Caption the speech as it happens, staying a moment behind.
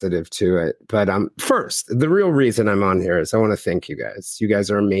sensitive to it. But first, the real reason I'm on here is I want to thank you guys. You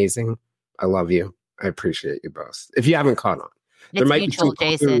guys are amazing. I love you. I appreciate you both. If you haven't caught on. There might mutual, be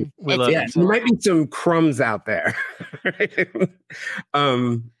Jason. There might be some crumbs out there. But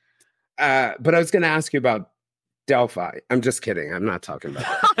I was going to ask you about Delphi. I'm just kidding. I'm not talking about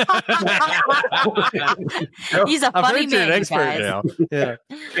that. He's a funny man, an expert now. Yeah.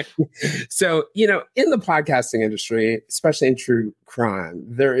 So, in the podcasting industry, especially in true crime,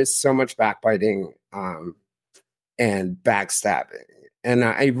 there is so much backbiting and backstabbing. And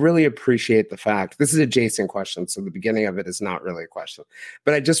I really appreciate the fact, this is a Jason question, so the beginning of it is not really a question,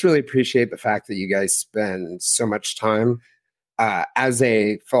 but I just really appreciate the fact that you guys spend so much time as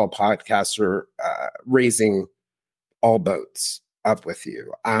a fellow podcaster raising all boats up with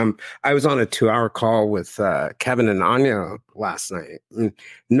you. I was on a 2-hour call with Kevin and Anya last night. And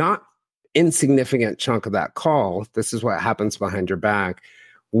not insignificant chunk of that call, this is what happens behind your back,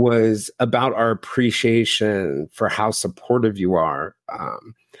 was about our appreciation for how supportive you are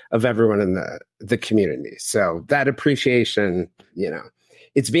of everyone in the community. So that appreciation,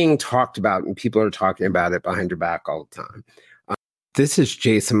 it's being talked about and people are talking about it behind your back all the time. This is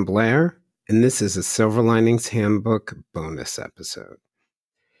Jason Blair, and this is a Silver Linings Handbook bonus episode.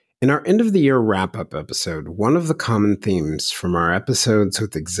 In our end of the year wrap-up episode, one of the common themes from our episodes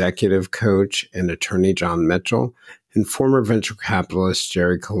with executive coach and attorney John Mitchell and former venture capitalist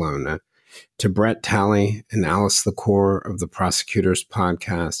Jerry Colonna, to Brett Talley and Alice LaCour of the Prosecutors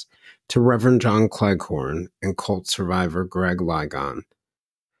podcast, to Reverend John Cleghorn and cult survivor Greg Ligon,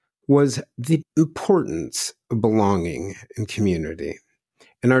 was the importance of belonging in community.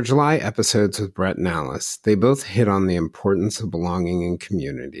 In our July episodes with Brett and Alice, they both hit on the importance of belonging in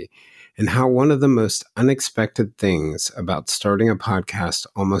community and how one of the most unexpected things about starting a podcast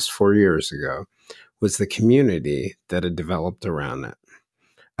almost 4 years ago was the community that had developed around it.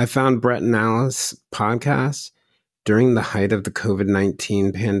 I found Brett and Alice podcasts during the height of the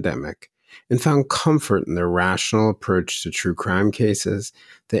COVID-19 pandemic and found comfort in their rational approach to true crime cases,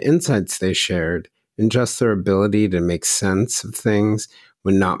 the insights they shared, and just their ability to make sense of things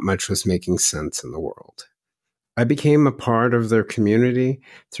when not much was making sense in the world. I became a part of their community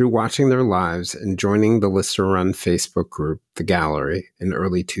through watching their lives and joining the listener-run Facebook group, The Gallery, in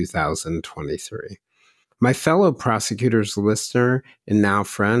early 2023. My fellow Prosecutors listener and now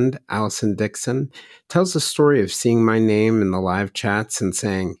friend, Allison Dixon, tells the story of seeing my name in the live chats and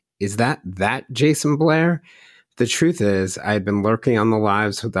saying, "Is that Jason Blair?" The truth is, I had been lurking on the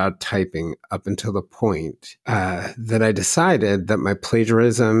lives without typing up until the point that I decided that my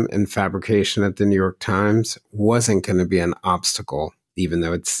plagiarism and fabrication at the New York Times wasn't going to be an obstacle, even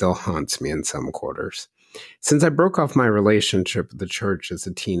though it still haunts me in some quarters. Since I broke off my relationship with the church as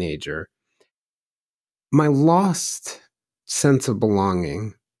a teenager, my lost sense of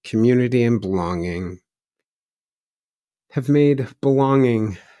belonging, community and belonging, have made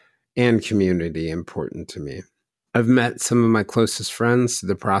belonging and community important to me. I've met some of my closest friends to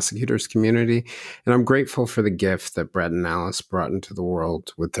the Prosecutors community, and I'm grateful for the gift that Brett and Alice brought into the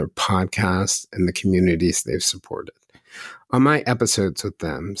world with their podcast and the communities they've supported. On my episodes with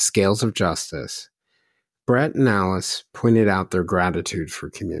them, Scales of Justice, Brett and Alice pointed out their gratitude for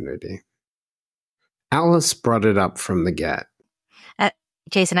community. Alice brought it up from the get.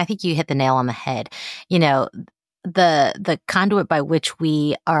 Jason, I think you hit the nail on the head. The conduit by which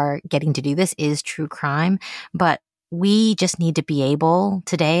we are getting to do this is true crime, but we just need to be able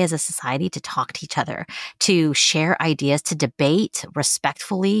today as a society to talk to each other, to share ideas, to debate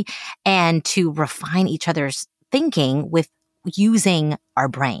respectfully, and to refine each other's thinking with using our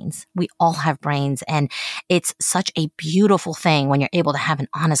brains. We all have brains, and it's such a beautiful thing when you're able to have an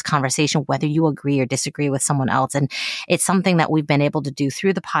honest conversation, whether you agree or disagree with someone else. And it's something that we've been able to do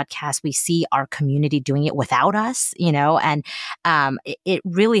through the podcast. We see our community doing it without us, and it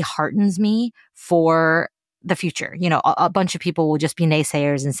really heartens me for the future. A bunch of people will just be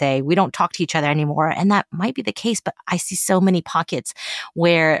naysayers and say, we don't talk to each other anymore. And that might be the case, but I see so many pockets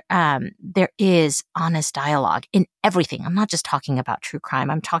where there is honest dialogue in everything. I'm not just talking about true crime.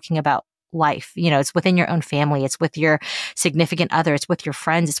 I'm talking about life. It's within your own family. It's with your significant other. It's with your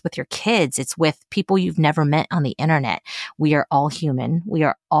friends. It's with your kids. It's with people you've never met on the internet. We are all human. We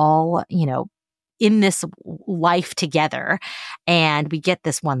are all, in this life together, and we get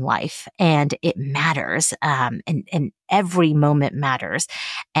this one life, and it matters. And every moment matters,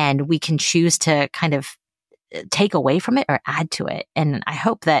 and we can choose to kind of take away from it or add to it. And I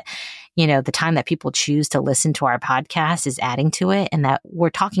hope that, the time that people choose to listen to our podcast is adding to it, and that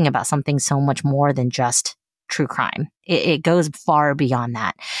we're talking about something so much more than just true crime. It goes far beyond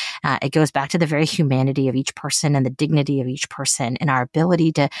that. It goes back to the very humanity of each person and the dignity of each person and our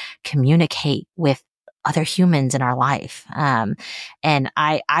ability to communicate with other humans in our life. And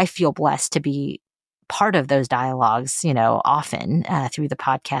I feel blessed to be part of those dialogues, often through the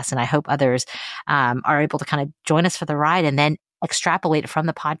podcast. And I hope others are able to kind of join us for the ride and then extrapolate from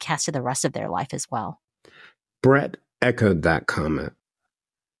the podcast to the rest of their life as well. Brett echoed that comment.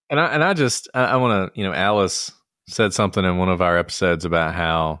 And I want to, Alice said something in one of our episodes about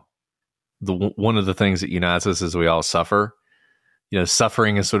how one of the things that unites us is we all suffer.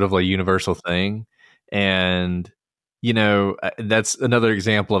 Suffering is sort of a universal thing. And, that's another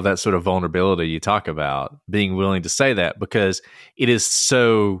example of that sort of vulnerability you talk about, being willing to say that, because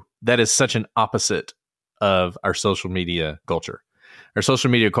that is such an opposite of our social media culture. Our social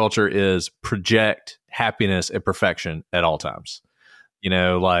media culture is project happiness and perfection at all times.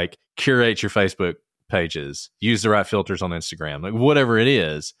 Like curate your Facebook pages, use the right filters on Instagram, like whatever it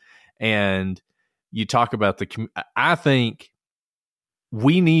is. And you talk about I think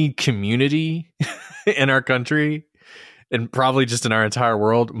we need community in our country and probably just in our entire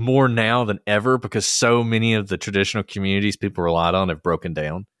world more now than ever, because so many of the traditional communities people relied on have broken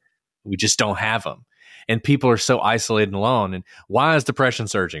down. We just don't have them. And people are so isolated and alone. And why is depression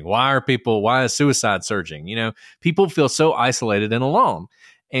surging? Why is suicide surging? People feel so isolated and alone.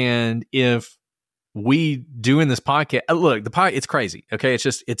 And if we doing this podcast, look, it's crazy. Okay.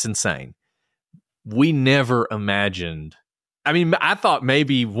 It's insane. We never imagined. I mean, I thought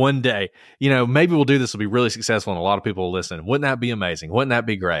maybe one day, maybe we'll do this, will be really successful and a lot of people will listen. Wouldn't that be amazing? Wouldn't that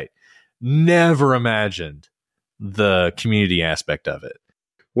be great? Never imagined the community aspect of it.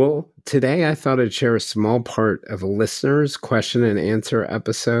 Well, today I thought I'd share a small part of a listener's question and answer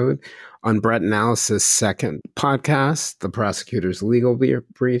episode on Brett and Alice's second podcast, The Prosecutors Legal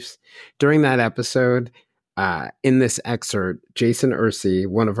Briefs. During that episode, in this excerpt, Jason Ursay,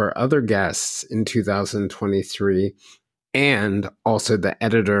 one of our other guests in 2023, and also the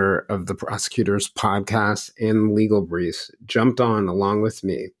editor of the Prosecutors podcast and Legal Briefs, jumped on along with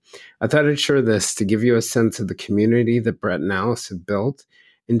me. I thought I'd share this to give you a sense of the community that Brett and Alice have built,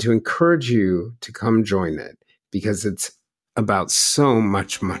 and to encourage you to come join it, because it's about so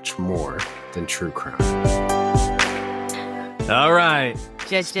much, much more than true crime. All right.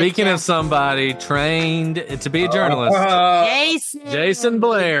 Speaking of somebody trained to be a journalist, Jason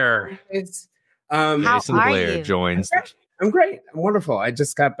Blair. Jason Blair joins. I'm great. I'm wonderful. I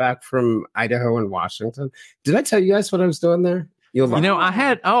just got back from Idaho and Washington. Did I tell you guys what I was doing there? I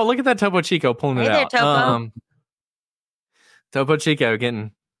had. Oh, look at that Topo Chico pulling it out. Topo. Topo Chico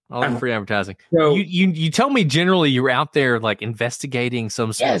getting all the free advertising. So, you tell me generally you're out there like investigating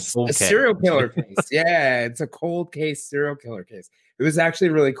some sort of cold case. Serial killer case. Yeah, it's a cold case, serial killer case. It was actually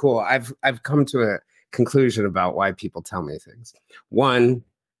really cool. I've come to a conclusion about why people tell me things. One,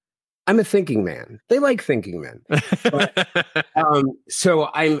 I'm a thinking man. They like thinking men. But, so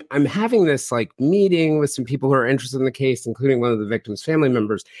I'm having this like meeting with some people who are interested in the case, including one of the victim's family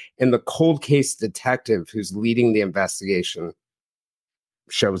members, and the cold case detective who's leading the investigation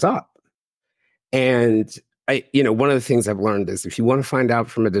shows up. And one of the things I've learned is if you want to find out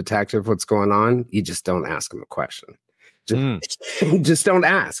from a detective what's going on, you just don't ask him a question. Just don't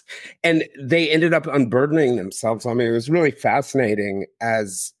ask. And they ended up unburdening themselves on me. It was really fascinating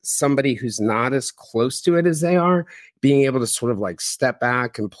as somebody who's not as close to it as they are, being able to sort of like step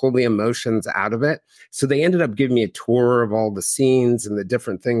back and pull the emotions out of it. So they ended up giving me a tour of all the scenes and the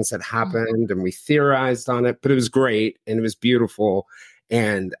different things that happened, and we theorized on it, but it was great and it was beautiful.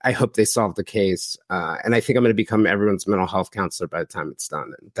 And I hope they solve the case. And I think I'm going to become everyone's mental health counselor by the time it's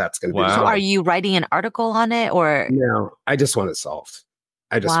done. And that's going to be. So are you writing an article on it, or? No, I just want it solved.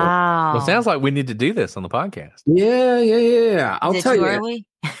 Wow. Well, it sounds like we need to do this on the podcast. Yeah. I'll tell you. Early?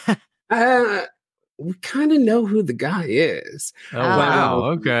 We kind of know who the guy is. Oh, wow.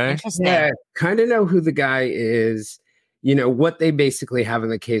 Okay. Yeah, kind of know who the guy is. What they basically have in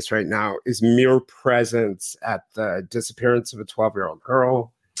the case right now is mere presence at the disappearance of a 12-year-old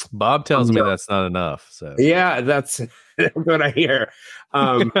girl. Bob tells me that's not enough. So yeah, that's what I hear.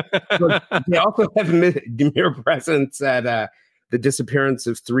 They also have mere presence at the disappearance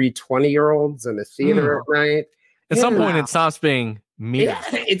of 3 20-year-olds in a theater at night. At some point, it stops being me. Yeah,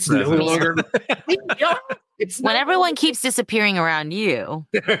 it's no longer. When everyone keeps disappearing around you.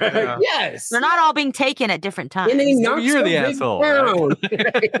 Yes. They're not all being taken at different times. You're the asshole.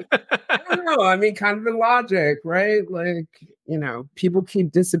 Right? I don't know. I mean, kind of in logic, right? Like, people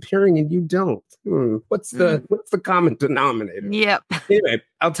keep disappearing and you don't. What's the common denominator? Yep. Anyway,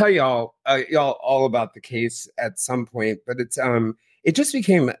 I'll tell y'all about the case at some point, but it just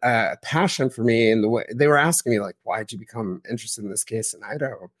became a passion for me in the way they were asking me, like, why'd you become interested in this case in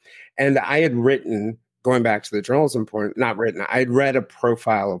Idaho? And I had written, going back to the journalism point, not written, I'd read a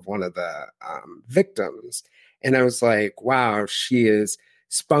profile of one of the victims. And I was like, wow, she is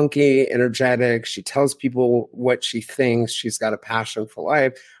spunky, energetic. She tells people what she thinks. She's got a passion for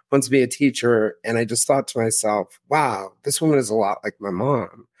life, wants to be a teacher. And I just thought to myself, wow, this woman is a lot like my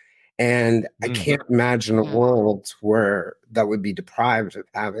mom. And I can't imagine a world where that would be deprived of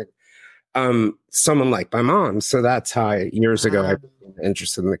having someone like my mom. So that's how years ago I became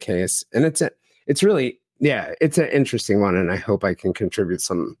interested in the case. And it's really, it's an interesting one. And I hope I can contribute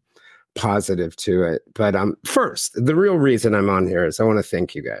some positive to it. But first, the real reason I'm on here is I want to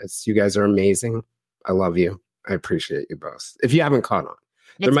thank you guys. You guys are amazing. I love you. I appreciate you both. If you haven't caught on.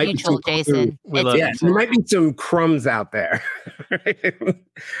 It's mutual, Jason. There might be some crumbs out there.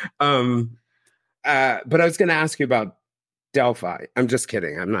 But I was going to ask you about Delphi. I'm just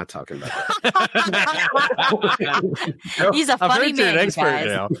kidding. I'm not talking about that. He's a funny man, expert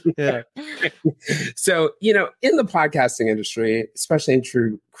now. Yeah. So, in the podcasting industry, especially in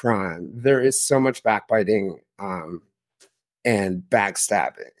true crime, there is so much backbiting and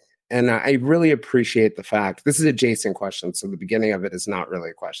backstabbing. And I really appreciate the fact, this is a Jason question, so the beginning of it is not really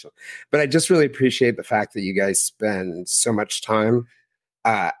a question, but I just really appreciate the fact that you guys spend so much time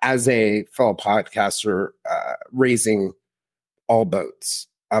as a fellow podcaster raising all boats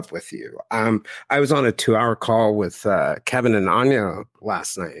up with you. I was on a 2-hour call with Kevin and Anya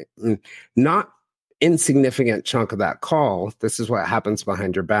last night. Not insignificant chunk of that call, this is what happens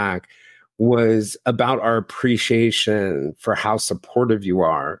behind your back, was about our appreciation for how supportive you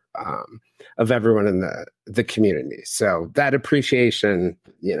are of everyone in the community. So that appreciation,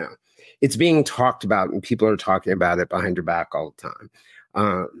 it's being talked about and people are talking about it behind your back all the time.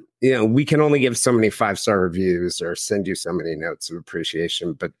 We can only give so many 5-star reviews or send you so many notes of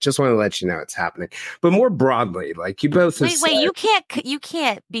appreciation, but just want to let you know it's happening. But more broadly, like you both wait, you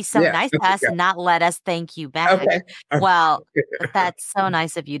can't be so nice to us and not let us thank you back. Okay. Well, that's so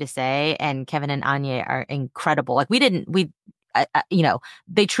nice of you to say. And Kevin and Anya are incredible. Like they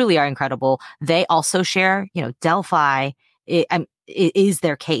truly are incredible. They also share, Delphi. It is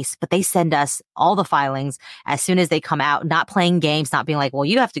their case, but they send us all the filings as soon as they come out, not playing games, not being like, well,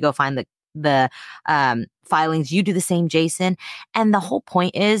 you have to go find the filings. You do the same, Jason. And the whole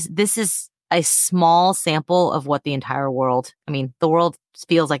point is this is a small sample of what the entire world, the world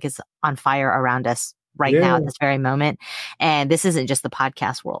feels like it's on fire around us right now at this very moment. And this isn't just the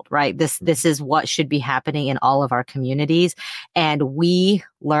podcast world, right? This is what should be happening in all of our communities. And we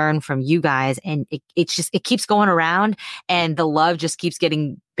learn from you guys, and it keeps going around, and the love just keeps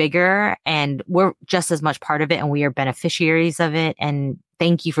getting bigger, and we're just as much part of it, and we are beneficiaries of it. And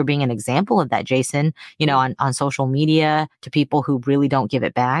thank you for being an example of that, Jason, on social media to people who really don't give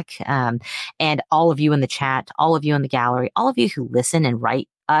it back. And all of you in the chat, all of you in the gallery, all of you who listen and write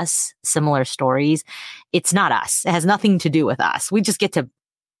us similar stories. It's not us. It has nothing to do with us. We just get to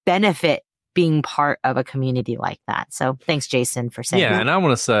benefit being part of a community like that. So thanks, Jason, for saying that. Yeah, and I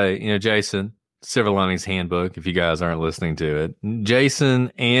want to say, Jason, Silver Linings Handbook, if you guys aren't listening to it,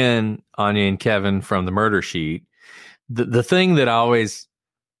 Jason and Anya and Kevin from the Murder Sheet, the thing that I always,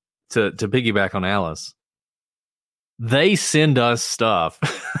 to piggyback on Alice, they send us stuff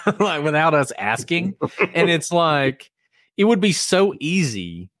like without us asking. And it's like, it would be so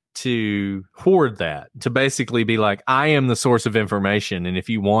easy to hoard that, to basically be like, I am the source of information, and if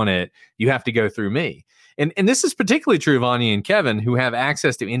you want it, you have to go through me. And this is particularly true of Anya and Kevin, who have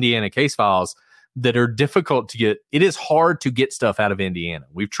access to Indiana case files that are difficult to get. It is hard to get stuff out of Indiana.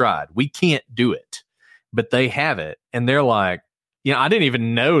 We've tried. We can't do it, but they have it. And they're like, I didn't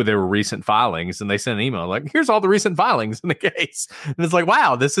even know there were recent filings. And they sent an email like, here's all the recent filings in the case. And it's like,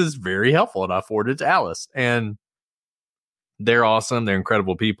 wow, this is very helpful. And I forwarded it to Alice. And they're awesome. They're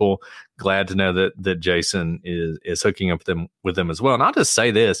incredible people. Glad to know that Jason is hooking up with them as well. And I'll just say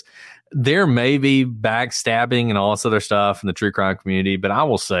this, there may be backstabbing and all this other stuff in the true crime community, but I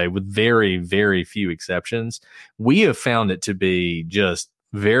will say with very, very few exceptions, we have found it to be just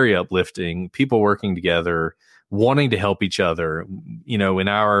very uplifting. People working together, wanting to help each other.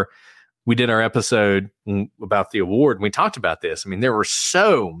 We did our episode about the award and we talked about this. There were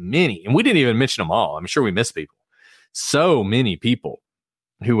so many, and we didn't even mention them all. I'm sure we missed people. So many people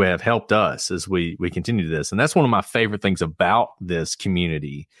who have helped us as we continue this. And that's one of my favorite things about this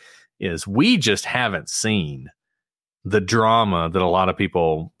community is we just haven't seen the drama that a lot of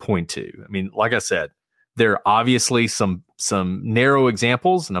people point to. Like I said, there are obviously some narrow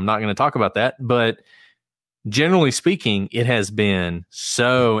examples, and I'm not going to talk about that, but generally speaking, it has been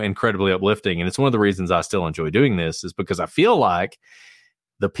so incredibly uplifting. And it's one of the reasons I still enjoy doing this, is because I feel like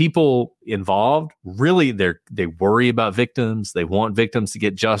the people involved really, they worry about victims. They want victims to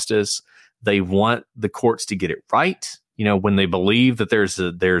get justice. They want the courts to get it right. You know, when they believe that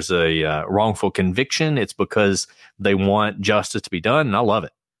there's a wrongful conviction, it's because they want justice to be done. And I love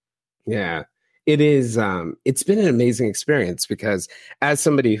it. Yeah, it is. It's been an amazing experience because as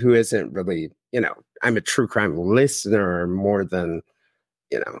somebody who isn't really, I'm a true crime listener more than,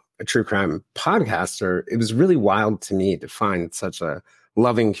 a true crime podcaster. It was really wild to me to find such a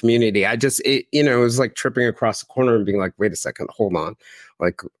loving community. It was like tripping across the corner and being like, wait a second, hold on.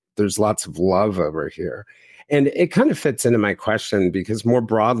 Like, there's lots of love over here. And it kind of fits into my question because more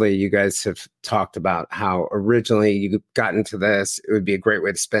broadly, you guys have talked about how originally you got into this. It would be a great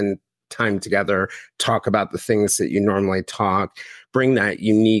way to spend time together, talk about the things that you normally talk, bring that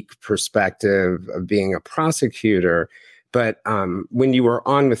unique perspective of being a prosecutor. But when you were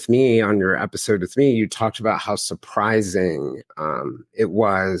on your episode with me, you talked about how surprising it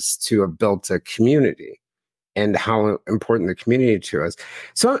was to have built a community and how important the community to us.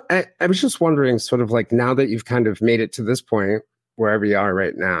 So I was just wondering, sort of like, now that you've kind of made it to this point, wherever you are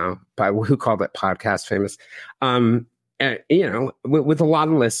right now, by who called it podcast famous, with a lot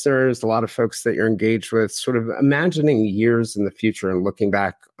of listeners, a lot of folks that you're engaged with, sort of imagining years in the future and looking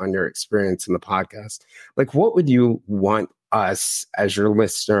back on your experience in the podcast, like, what would you want us as your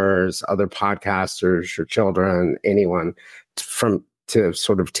listeners, other podcasters, your children, anyone to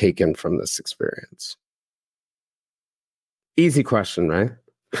sort of take in from this experience? Easy question, right?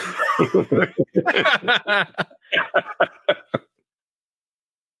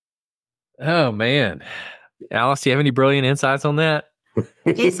 Oh, man. Alice, do you have any brilliant insights on that?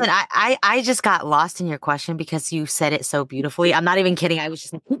 Jason, I just got lost in your question because you said it so beautifully. I'm not even kidding. I was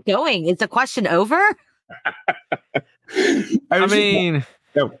just like, keep going. Is the question over? I mean,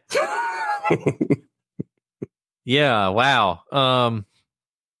 no. Yeah, wow. I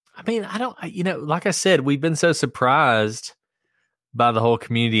mean, like I said, we've been so surprised by the whole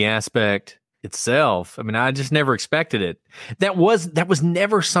community aspect itself. I mean, I just never expected it. That was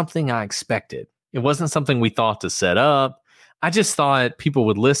never something I expected. It wasn't something we thought to set up. I just thought people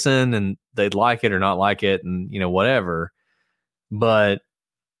would listen and they'd like it or not like it and, whatever. But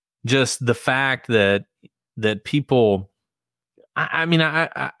just the fact that people,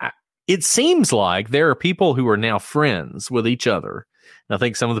 it seems like there are people who are now friends with each other. And I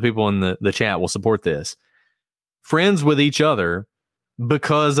think some of the people in the chat will support this. Friends with each other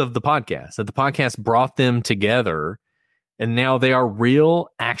because of the podcast, that the podcast brought them together. And now they are real,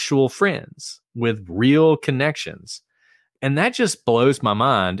 actual friends with real connections. And that just blows my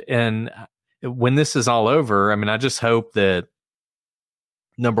mind. And when this is all over, I mean, I just hope that,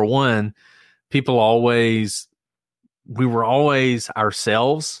 number one, we were always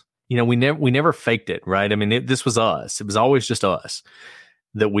ourselves. We never faked it, right? I mean, this was us. It was always just us.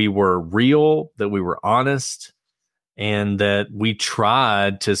 That we were real, that we were honest, and that we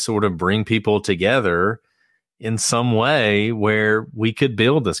tried to sort of bring people together in some way where we could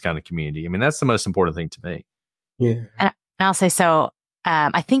build this kind of community. I mean, that's the most important thing to me. Yeah. And I'll say, so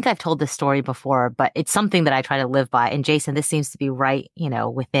I think I've told this story before, but it's something that I try to live by. And Jason, this seems to be right,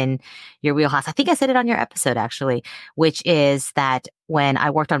 within your wheelhouse. I think I said it on your episode, actually, which is that when I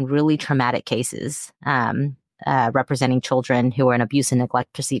worked on really traumatic cases, representing children who are in abuse and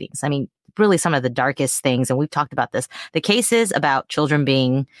neglect proceedings, I mean, really some of the darkest things, and we've talked about this, the cases about children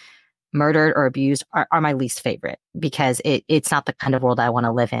being murdered or abused are my least favorite because it's not the kind of world I want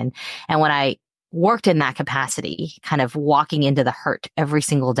to live in. And when I worked in that capacity, kind of walking into the hurt every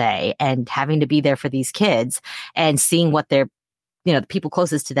single day and having to be there for these kids and seeing what the people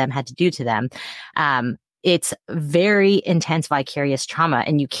closest to them had to do to them, it's very intense vicarious trauma,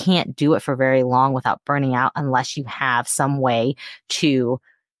 and you can't do it for very long without burning out unless you have some way to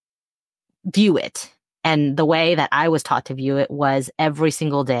view it. And the way that I was taught to view it was every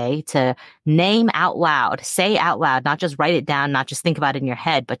single day to name out loud, say out loud, not just write it down, not just think about it in your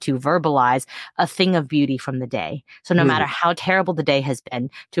head, but to verbalize a thing of beauty from the day. So no matter how terrible the day has been,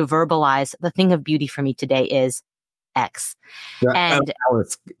 to verbalize the thing of beauty for me today is X. And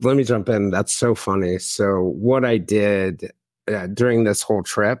Alex, let me jump in. That's so funny. So what I did during this whole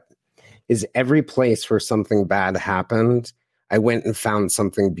trip is every place where something bad happened, I went and found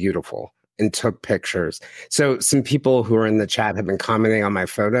something beautiful and took pictures. So some people who are in the chat have been commenting on my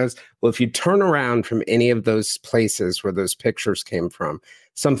photos. Well, if you turn around from any of those places where those pictures came from,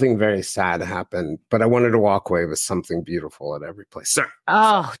 something very sad happened. But I wanted to walk away with something beautiful at every place. So,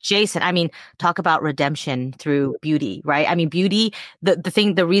 oh, Jason, I mean, talk about redemption through beauty, right? I mean, beauty,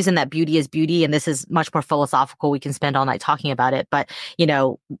 the reason that beauty is beauty, and this is much more philosophical, we can spend all night talking about it, but,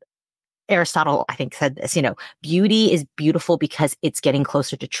 Aristotle, I think, said this, beauty is beautiful because it's getting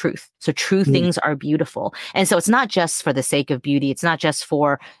closer to truth. So true things are beautiful. And so it's not just for the sake of beauty. It's not just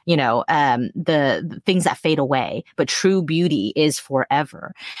for, the things that fade away, but true beauty is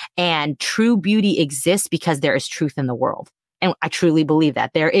forever. And true beauty exists because there is truth in the world. And I truly believe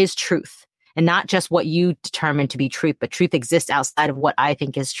that there is truth, and not just what you determine to be truth, but truth exists outside of what I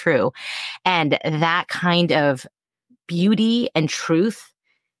think is true. And that kind of beauty and truth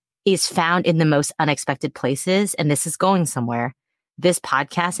is found in the most unexpected places. And this is going somewhere. This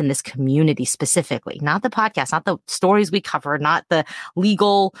podcast and this community specifically, not the podcast, not the stories we cover, not the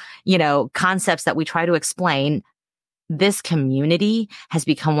legal, concepts that we try to explain. This community has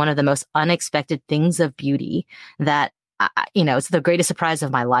become one of the most unexpected things of beauty that, it's the greatest surprise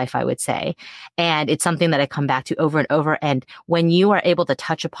of my life, I would say. And it's something that I come back to over and over. And when you are able to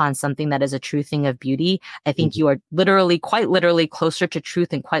touch upon something that is a true thing of beauty, I think you are quite literally closer to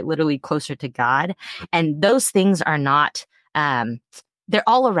truth and quite literally closer to God. And those things are not, they're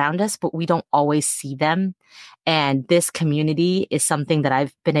all around us, but we don't always see them. And this community is something that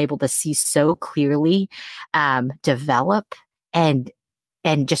I've been able to see so clearly, develop and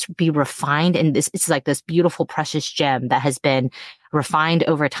just be refined. And it's like this beautiful, precious gem that has been refined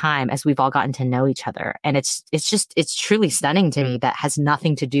over time as we've all gotten to know each other. And it's truly stunning to me. That has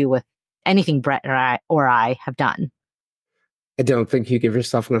nothing to do with anything Brett or I have done. I don't think you give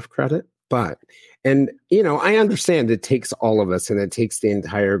yourself enough credit, but, I understand it takes all of us and it takes the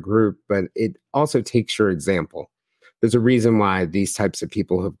entire group, but it also takes your example. There's a reason why these types of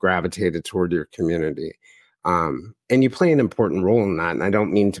people have gravitated toward your community. And you play an important role in that. And I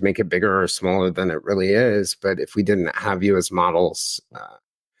don't mean to make it bigger or smaller than it really is, but if we didn't have you as models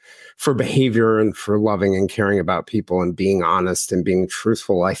for behavior and for loving and caring about people and being honest and being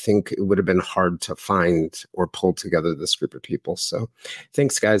truthful, I think it would have been hard to find or pull together this group of people. So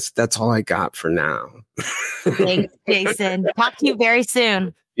thanks, guys. That's all I got for now. Thanks, Jason. Talk to you very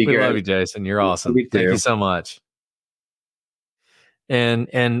soon. We love you, Jason. You're awesome. Thank you so much.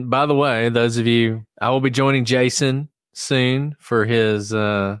 And by the way, those of you, I will be joining Jason soon for his,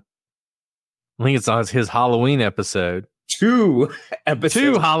 I think it's his Halloween episode. Two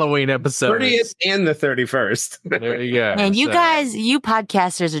Halloween episodes. 30th and the 31st. There you go. And you guys, you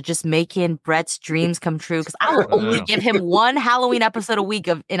podcasters are just making Brett's dreams come true, because I will only give him one Halloween episode a week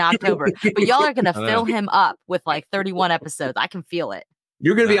in October. But y'all are going to fill him up with like 31 episodes. I can feel it.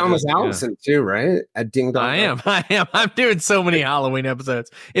 You're going to be almost Allison too, right? At Ding Dong. I am. I'm doing so many Halloween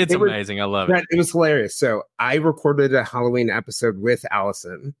episodes. It's amazing. I love it. It was hilarious. So I recorded a Halloween episode with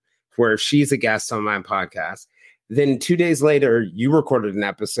Allison where she's a guest on my podcast. Then 2 days later, you recorded an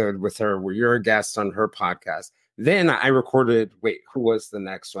episode with her where you're a guest on her podcast. Then I recorded, who was the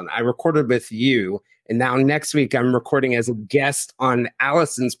next one? I recorded with you. And now next week, I'm recording as a guest on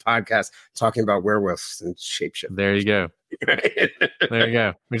Allison's podcast, talking about werewolves and shapeshifters. There you go. There you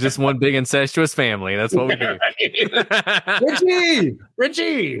go. We're just one big incestuous family. That's what we do.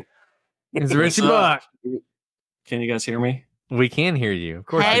 Richie. It's Richie Buck. Can you guys hear me? We can hear you. Of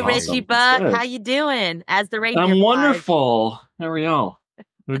course. Hey, Richie Buck. How you doing? As the radio I'm wonderful. How are y'all?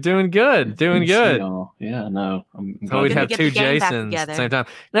 We're doing good. Doing good. Yeah, no. So we'd have two Jasons at the same time.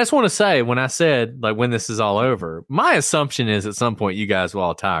 And I just want to say, when I said, like, when this is all over, my assumption is at some point you guys will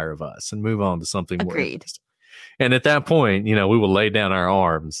all tire of us and move on to something more. Agreed. And at that point, we will lay down our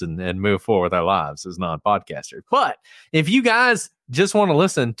arms and move forward with our lives as non-podcasters. But if you guys just want to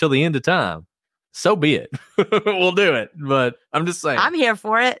listen till the end of time, so be it. We'll do it. But I'm just saying. I'm here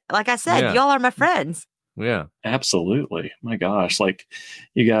for it. Like I said, y'all are my friends. Yeah, absolutely. My gosh, like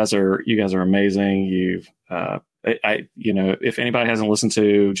you guys are amazing. You've, if anybody hasn't listened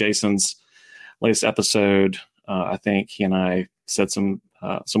to Jason's latest episode, I think he and I said some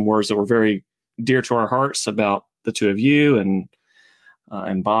words that were very dear to our hearts about the two of you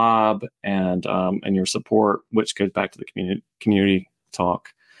and Bob and your support, which goes back to the community talk.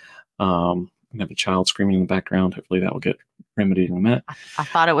 We have a child screaming in the background. Hopefully that will get remedied in a minute. I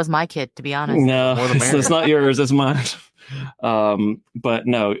thought it was my kid, to be honest. No, it's not yours. It's mine. But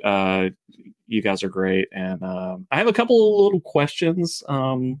no, you guys are great. And I have a couple of little questions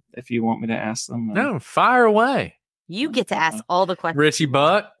if you want me to ask them. No, fire away. You get to ask all the questions. Richie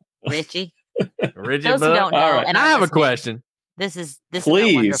Buck. Richie. Richie Those Buck. who don't know. All right. And I have a question. This is a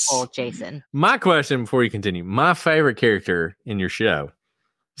Please. wonderful Jason. My question before you continue, my favorite character in your show,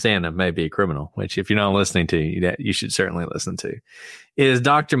 Santa May Be a Criminal, which if you're not listening to, you should certainly listen to, is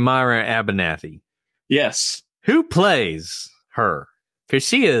Dr. Myra Abernathy. Yes. Who plays her? Because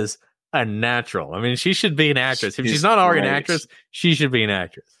she is a natural. I mean, she should be an actress. If she's not already an actress, she should be an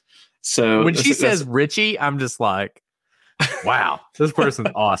actress. So when she says Richie, I'm just like, wow, this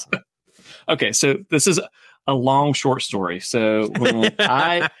person's awesome. Okay, so this is a long short story. So when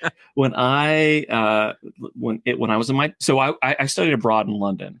I was in my I studied abroad in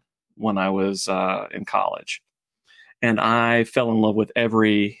London when I was in college, and I fell in love with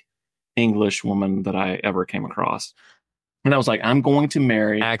every English woman that I ever came across. And I was like, I'm going to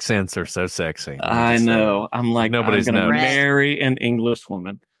marry. Accents are so sexy. I know. I'm like, nobody's going to noticed. marry an English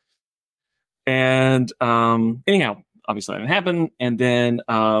woman. And anyhow, obviously that didn't happen. And then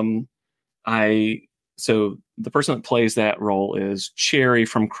so the person that plays that role is Cherry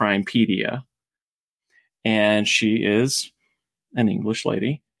from Crimepedia. And she is an English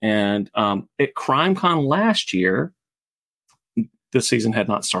lady. And at CrimeCon last year, the season had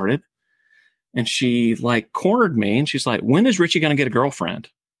not started. And she like cornered me and she's like, when is Richie going to get a girlfriend?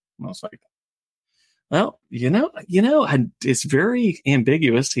 And I was like, well, it's very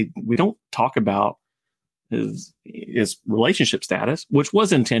ambiguous. We don't talk about his relationship status, which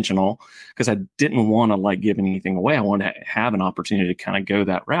was intentional because I didn't want to like give anything away. I wanted to have an opportunity to kind of go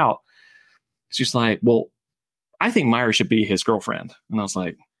that route. She's like, well, I think Myra should be his girlfriend. And I was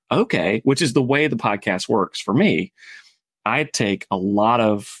like, okay, which is the way the podcast works for me. I take a lot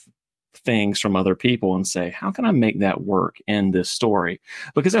of things from other people and say, how can I make that work in this story?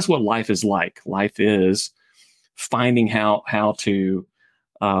 Because that's what life is like. Life is finding how to,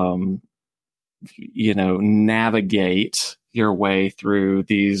 navigate your way through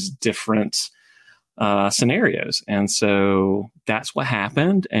these different scenarios. And so that's what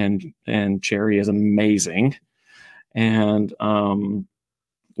happened. And Cherry is amazing. And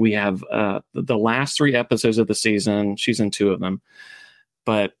we have the last 3 episodes of the season. She's in 2 of them.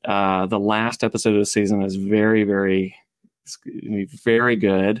 But the last episode of the season is very, very, very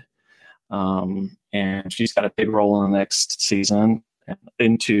good. And she's got a big role in the next season,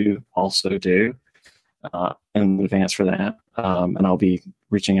 and 2 also do in advance for that. And I'll be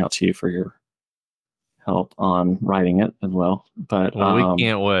reaching out to you for your help on writing it as well. But we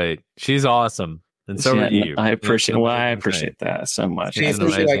can't wait. She's awesome. And so are you. I appreciate that so much. I get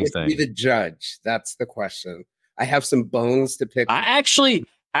to be the judge. That's the question. I have some bones to pick. I actually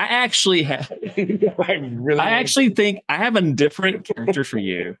have. I think I have a different character for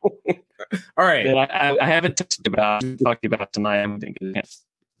you. All right. That I haven't talked about tonight. I didn't get a chance to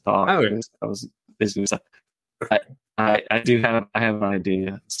talk. I was busy with stuff. I have an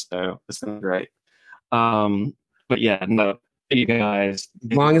idea, so it's gonna be great. But yeah, no, you guys.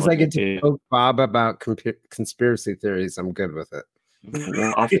 As long as I get to poke Bob about conspiracy theories, I'm good with it.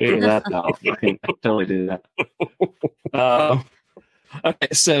 Well, I'll figure that out. I can totally do that. Okay,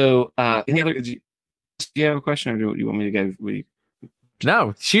 so any other? Do you have a question, or do you want me to go?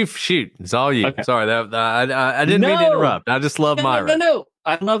 No, shoot. It's all you. Okay. Sorry, that I didn't mean to interrupt. I just love Myra. No,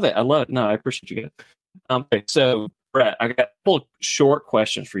 I love it. No, I appreciate you guys. Okay, so Brett, I got a couple short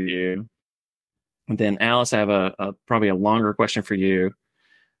questions for you, and then Alice, I have a probably a longer question for you,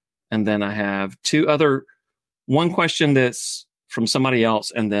 and then I have 2 other. One question that's from somebody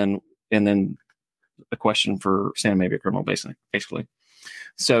else, and then a question for Santa May Be a Criminal, basically.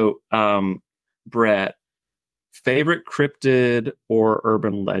 So, Brett, favorite cryptid or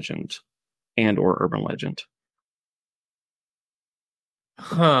urban legend, or urban legend?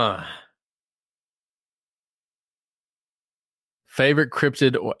 Huh. Favorite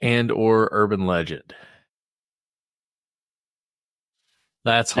cryptid or urban legend?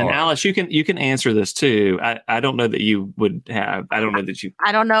 That's hard. And Alice, you can answer this too. I don't know that you would have. I don't know that you.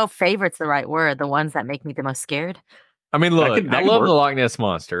 I don't know if favorite's the right word. The ones that make me the most scared. I mean, look, I love work. the Loch Ness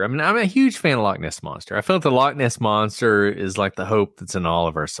Monster. I mean, I'm a huge fan of Loch Ness Monster. I feel like the Loch Ness Monster is like the hope that's in all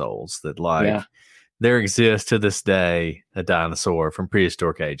of our souls. That there exists to this day a dinosaur from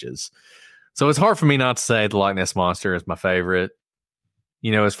prehistoric ages. So it's hard for me not to say the Loch Ness Monster is my favorite.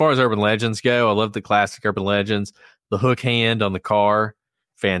 You know, as far as urban legends go, I love the classic urban legends. The hook hand on the car,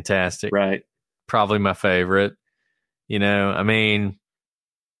 fantastic. Right. Probably my favorite. You know, I mean,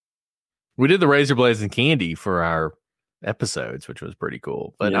 we did the razor blades and candy for our episodes, which was pretty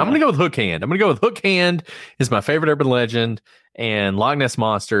cool. But I'm going to go with hook hand. Hook hand is my favorite urban legend, and Loch Ness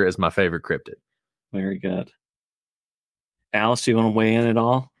Monster is my favorite cryptid. Very good. Alice, do you want to weigh in at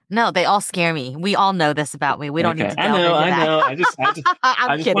all? No, they all scare me. We all know this about me. We don't need to delve into that. I know. I just want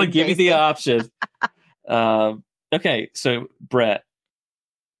to give you the option. Okay, so Brett,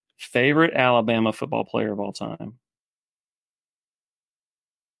 favorite Alabama football player of all time?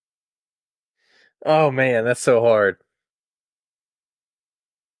 Oh man, that's so hard.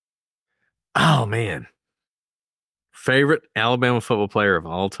 Oh man, favorite Alabama football player of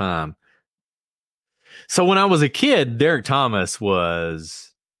all time. So when I was a kid, Derek Thomas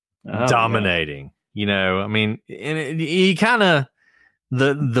was dominating. You know, I mean, and he kind of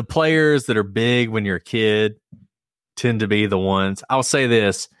the players that are big when you're a kid tend to be the ones. I'll say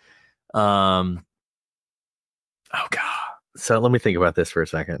this. Oh God. So let me think about this for a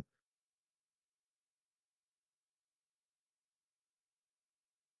second.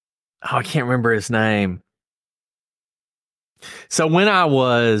 Oh, I can't remember his name. So when I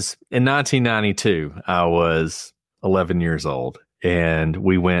was in 1992, I was 11 years old, and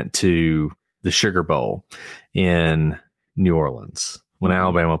we went to the Sugar Bowl in New Orleans when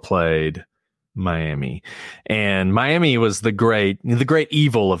Alabama played Miami. And Miami was the great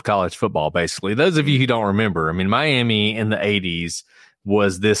evil of college football, basically. Those of you who don't remember, I mean, Miami in the 80s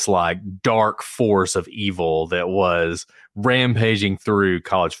was this like dark force of evil that was rampaging through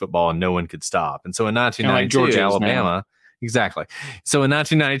college football and no one could stop. And so in 1992, Alabama... Exactly. So in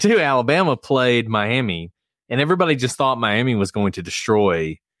 1992, Alabama played Miami, and everybody just thought Miami was going to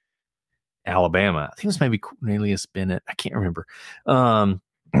destroy Alabama. I think it was maybe Cornelius Bennett. I can't remember.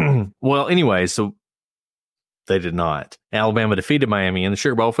 Well, anyway, so they did not. Alabama defeated Miami in the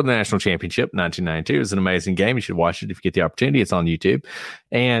Sugar Bowl for the national championship in 1992. It was an amazing game. You should watch it if you get the opportunity. It's on YouTube.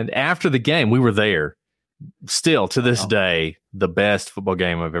 And after the game, we were there. Still, to this day, the best football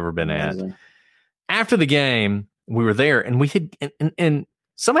game I've ever been at. After the game, we were there, and we had, and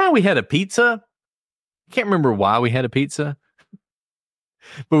somehow we had a pizza. I can't remember why we had a pizza,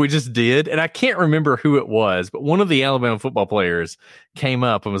 but we just did. And I can't remember who it was, but one of the Alabama football players came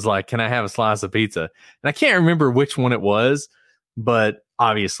up and was like, "Can I have a slice of pizza?" And I can't remember which one it was, but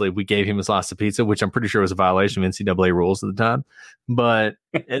obviously we gave him a slice of pizza, which I'm pretty sure was a violation of NCAA rules at the time. But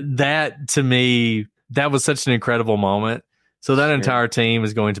that, to me, that was such an incredible moment. So that entire team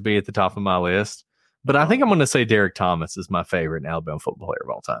is going to be at the top of my list. But I think I'm going to say Derek Thomas is my favorite Alabama football player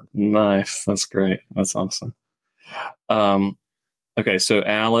of all time. Nice. That's great. That's awesome. Okay, so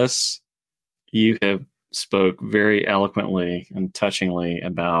Alice, you have spoke very eloquently and touchingly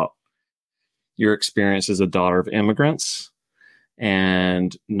about your experience as a daughter of immigrants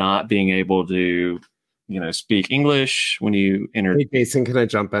and not being able to, speak English when you entered. Hey, Jason, can I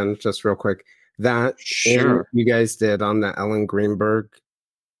jump in just real quick? That you guys did on the Ellen Greenberg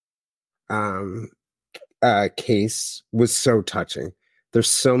case was so touching. There's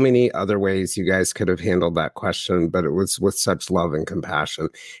so many other ways you guys could have handled that question, but it was with such love and compassion.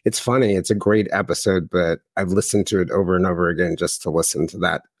 It's funny. It's a great episode, but I've listened to it over and over again just to listen to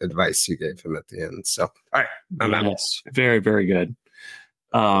that advice you gave him at the end. So, all right. Yes, very, very good.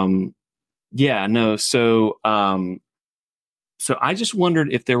 So I just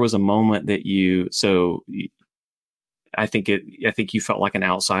wondered if there was a moment that I think you felt like an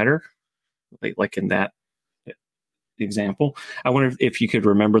outsider, like in that example. I wonder if you could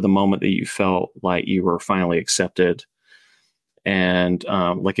remember the moment that you felt like you were finally accepted, and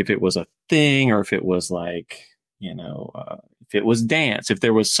like if it was a thing, or if it was like, if it was dance, if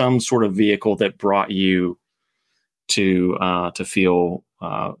there was some sort of vehicle that brought you to feel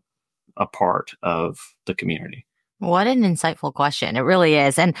a part of the community. What an insightful question. It really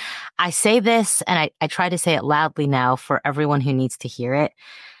is. And I say this, and I try to say it loudly now for everyone who needs to hear it.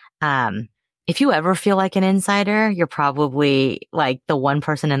 If you ever feel like an insider, you're probably like the one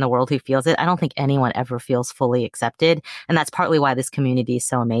person in the world who feels it. I don't think anyone ever feels fully accepted. And that's partly why this community is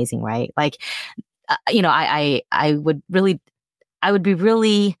so amazing, right? Like, I would be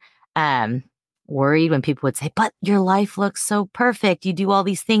really worried when people would say, but your life looks so perfect. You do all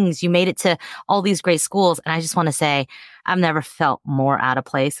these things. You made it to all these great schools. And I just want to say, I've never felt more out of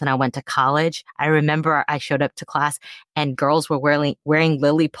place than I went to college. I remember I showed up to class and girls were wearing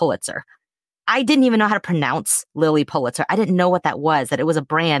Lilly Pulitzer. I didn't even know how to pronounce Lilly Pulitzer. I didn't know what that was, that it was a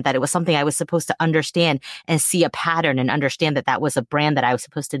brand, that it was something I was supposed to understand and see a pattern and understand that that was a brand that I was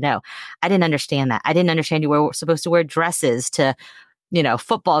supposed to know. I didn't understand that. I didn't understand you were supposed to wear dresses to,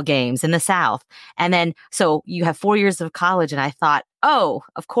 football games in the South. And then, so you have 4 years of college, and I thought, oh,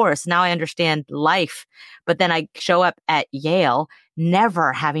 of course, now I understand life. But then I show up at Yale,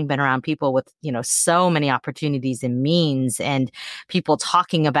 never having been around people with, so many opportunities and means, and people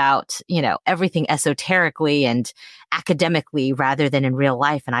talking about, everything esoterically and academically rather than in real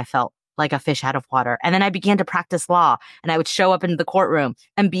life. And I felt like a fish out of water. And then I began to practice law, and I would show up into the courtroom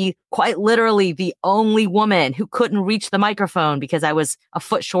and be quite literally the only woman who couldn't reach the microphone because I was a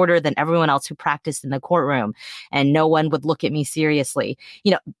foot shorter than everyone else who practiced in the courtroom, and no one would look at me seriously.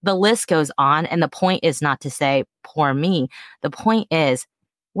 You know, the list goes on. And the point is not to say, poor me. The point is,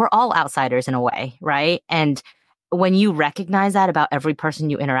 we're all outsiders in a way, right? And when you recognize that about every person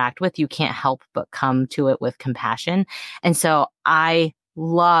you interact with, you can't help but come to it with compassion. And so I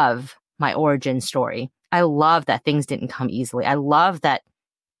love my origin story. I love that things didn't come easily. I love that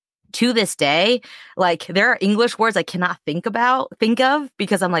to this day, like there are English words I cannot think of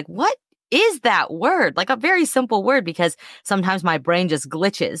because I'm like, what is that word? Like a very simple word, because sometimes my brain just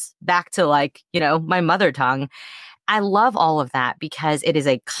glitches back to like, you know, my mother tongue. I love all of that because it is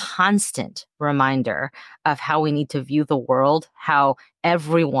a constant reminder of how we need to view the world, how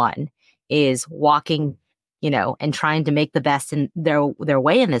everyone is walking, you know, and trying to make the best in their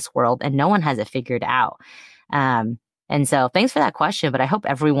way in this world, and no one has it figured out. And so thanks for that question, but I hope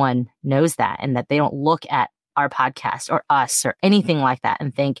everyone knows that, and that they don't look at our podcast or us or anything like that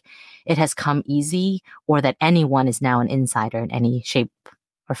and think it has come easy, or that anyone is now an insider in any shape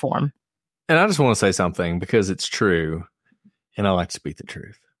or form. And I just want to say something because it's true, and I like to speak the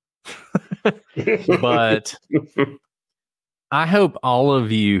truth. But I hope all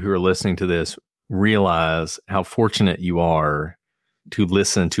of you who are listening to this realize how fortunate you are to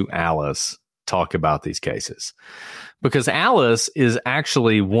listen to Alice talk about these cases. Because Alice is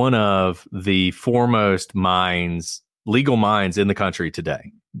actually one of the foremost minds, legal minds in the country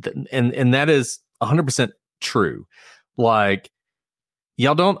today. And that is 100% true. Like,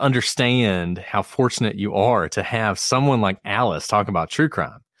 y'all don't understand how fortunate you are to have someone like Alice talk about true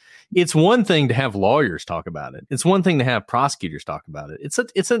crime. It's one thing to have lawyers talk about it. It's one thing to have prosecutors talk about it.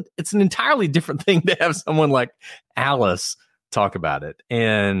 It's an entirely different thing to have someone like Alice talk about it.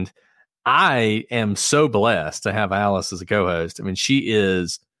 And I am so blessed to have Alice as a co-host. I mean, she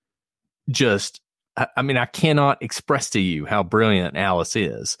is just, I mean, I cannot express to you how brilliant Alice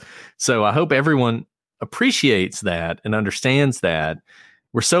is. So I hope everyone appreciates that and understands that.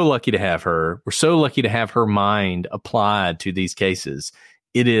 We're so lucky to have her. We're so lucky to have her mind applied to these cases.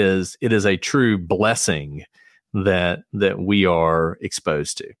 It is a true blessing that we are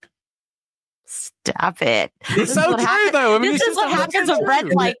exposed to. Stop it. It's so true, though. I mean, this is what happens when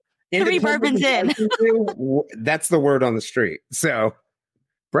Brett's like 3 bourbons in. That's the word on the street. So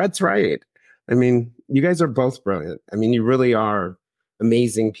Brett's right. I mean, you guys are both brilliant. I mean, you really are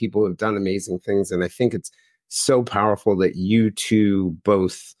amazing people who've done amazing things. And I think it's so powerful that you two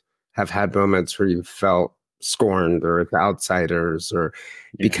both have had moments where you felt scorned or as outsiders, or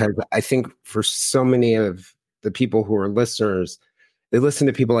because I think for so many of the people who are listeners, they listen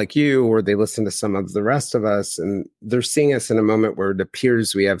to people like you, or they listen to some of the rest of us, and they're seeing us in a moment where it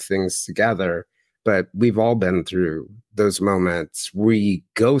appears we have things together, but we've all been through those moments. We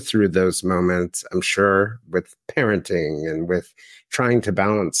go through those moments, I'm sure, with parenting and with trying to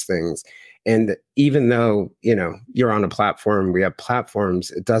balance things. And even though, you know, you're on a platform, we have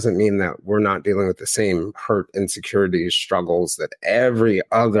platforms, it doesn't mean that we're not dealing with the same hurt, insecurities, struggles that every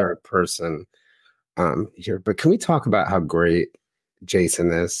other person here. But can we talk about how great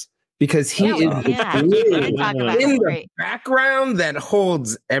Jason is? Because he is in the background that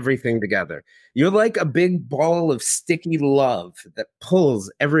holds everything together. You're like a big ball of sticky love that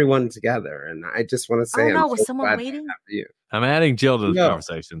pulls everyone together. And I just want to say, was someone waiting? You. I'm adding Jill to the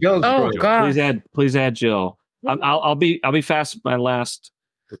conversation. Oh God! Please add Jill. I'll be fast. My last.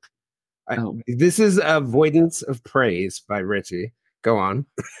 This is Avoidance of Praise by Richie. Go on.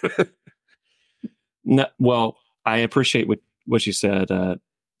 No, well, I appreciate what you said,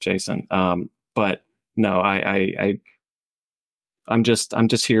 Jason. But no, I'm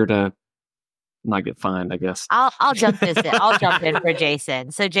just here to not get fined, I guess. I'll jump this in. I'll jump in for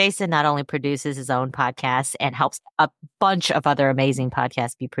Jason. So Jason not only produces his own podcast and helps a bunch of other amazing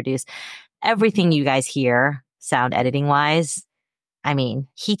podcasts be produced. Everything you guys hear sound editing wise, I mean,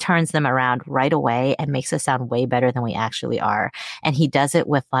 he turns them around right away and makes us sound way better than we actually are. And he does it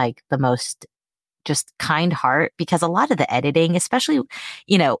with like the most just kind heart, because a lot of the editing, especially,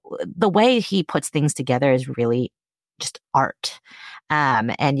 you know, the way he puts things together is really just art.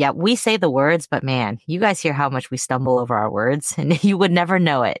 And yet we say the words, but man, you guys hear how much we stumble over our words, and you would never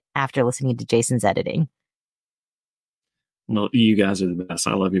know it after listening to Jason's editing. No, you guys are the best.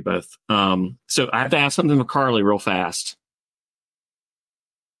 I love you both. So I have to ask something to Carly real fast.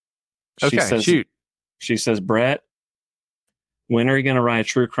 Shoot. She says, Brett, when are you going to write a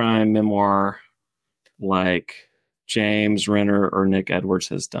true crime memoir like James Renner or Nick Edwards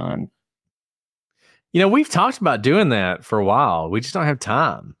has done? We've talked about doing that for a while. We just don't have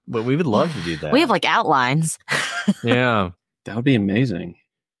time, but we would love to do that. We have like outlines. Yeah. That would be amazing.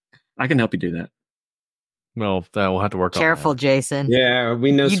 I can help you do that. Well, we'll have to work on Careful, that. Jason. Yeah,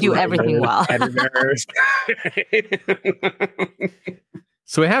 we know You do everything well. Editors.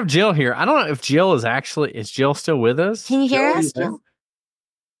 So we have Jill here. I don't know if Jill is Jill still with us? Can you hear Jill, us, Jill?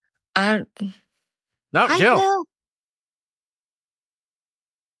 No, Hi, Jill. Jill.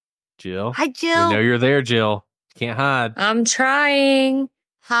 Jill. Hi, We Jill. know you're there, Jill. Can't hide. I'm trying.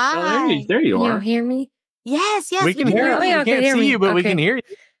 Hi. There you Can you are. hear me? Yes, we can hear you. Oh, yeah, We okay, can't hear see me. you, but we Okay. can hear you.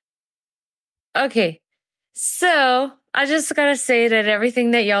 Okay. So I just gotta say that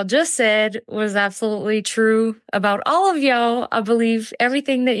everything that y'all just said was absolutely true about all of y'all. I believe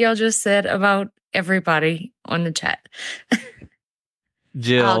everything that y'all just said about everybody on the chat.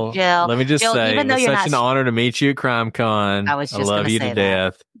 Jill, Jill. let me just Jill, say, even though it's you're such an not- honor to meet you at CrimeCon. I was just love gonna you say to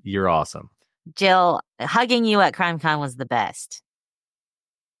that. death. You're awesome. Jill, hugging you at CrimeCon was the best.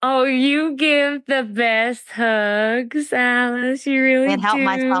 Oh, you give the best hugs, Alice. You really Can't help do.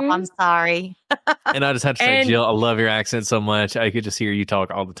 myself. I'm sorry. And I just had to say, And- Jill, I love your accent so much. I could just hear you talk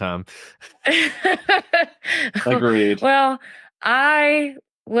all the time. Agreed. Well, I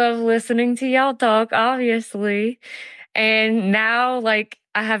love listening to y'all talk, obviously. And now, like,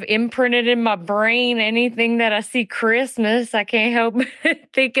 I have imprinted in my brain anything that I see Christmas, I can't help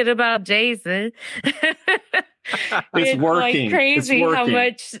thinking about Jason. It's working. Like crazy It's how working.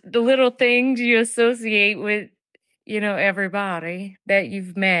 much the little things you associate with, everybody that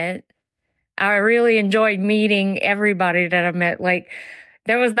you've met. I really enjoyed meeting everybody that I met. Like,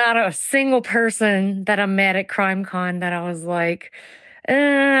 there was not a single person that I met at CrimeCon that I was like,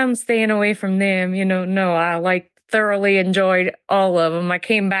 I'm staying away from them. No, I like thoroughly enjoyed all of them. I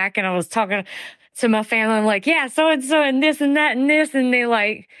came back and I was talking to my family. I'm like, yeah, so and so and this and that and this. And they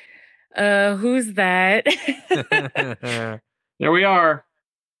like, who's that? There we are.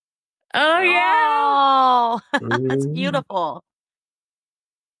 Oh, yeah. Oh, that's beautiful.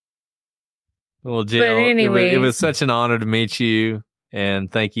 Well, Jill, it anyways. was such an honor to meet you.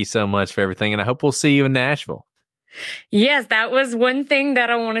 And thank you so much for everything. And I hope we'll see you in Nashville. Yes, that was one thing that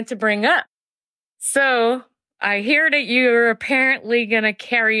I wanted to bring up. So I hear that you're apparently going to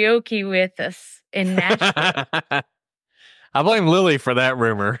karaoke with us in Nashville. I blame Lily for that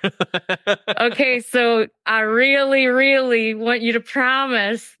rumor. Okay, so I really, really want you to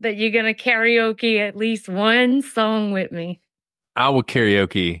promise that you're going to karaoke at least one song with me. I will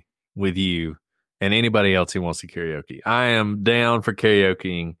karaoke with you and anybody else who wants to karaoke. I am down for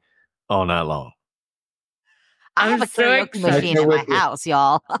karaokeing all night long. I have I'm a so karaoke excited. machine in my house,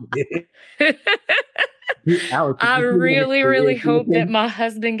 y'all. Alex, I did you do really, that really karaoke hope thing? that my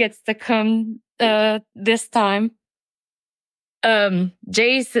husband gets to come this time.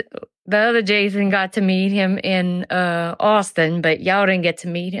 Jason, the other Jason got to meet him in Austin, but y'all didn't get to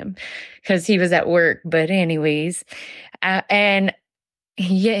meet him because he was at work. But anyways, and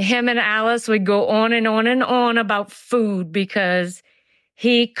him and Alice would go on and on and on about food because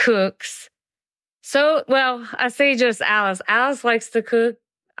he cooks. So, well, I say just Alice. Alice likes to cook.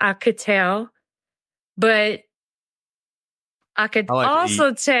 I could tell, but I could I like to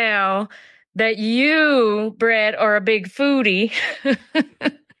also tell that you, Brett, are a big foodie.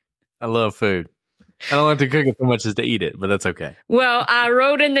 I love food. I don't like to cook it so much as to eat it, but that's okay. Well, I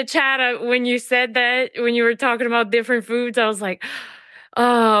wrote in the chat when you said that, when you were talking about different foods, I was like,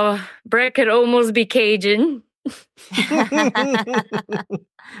 oh, Brett could almost be Cajun.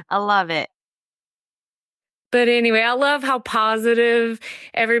 I love it. But anyway, I love how positive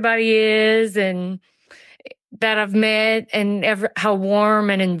everybody is and that I've met and how warm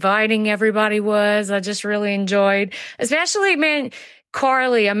and inviting everybody was. I just really enjoyed, especially, man,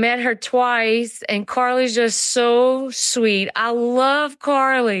 Carly. I met her twice and Carly's just so sweet. I love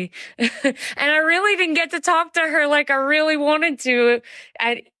Carly. And I really didn't get to talk to her like I really wanted to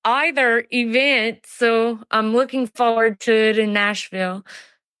at either event. So I'm looking forward to it in Nashville.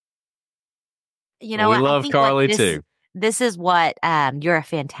 You know, We what? I love think Carly this, too. This is what you're a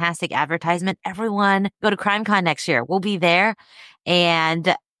fantastic advertisement. Everyone go to CrimeCon next year. We'll be there.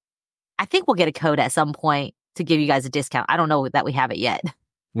 And I think we'll get a code at some point to give you guys a discount. I don't know that we have it yet.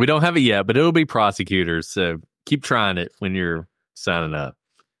 We don't have it yet, but it'll be Prosecutors. So keep trying it when you're signing up.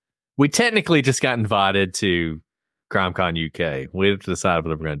 We technically just got invited to CrimeCon UK. We have to decide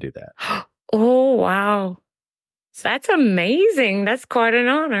whether we're going to do that. Oh, wow. That's amazing. That's quite an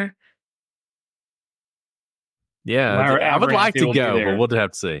honor. Yeah, Myra I would like Abernathy to will be go, there. but we'll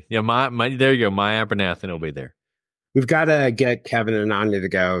have to see. Yeah, my there you go. My Abernathy will be there. We've got to get Kevin and Anya to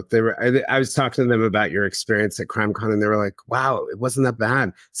go. I was talking to them about your experience at CrimeCon, and they were like, wow, it wasn't that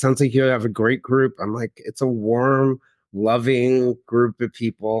bad. Sounds like you have a great group. I'm like, it's a warm, loving group of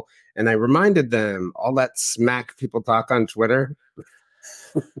people. And I reminded them all that smack people talk on Twitter,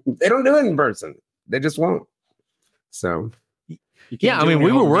 they don't do it in person. They just won't. So, yeah, I mean,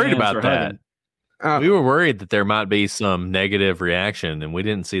 we were worried about that. hugging. We were worried that there might be some negative reaction, and we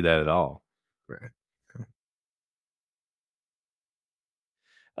didn't see that at all. Right.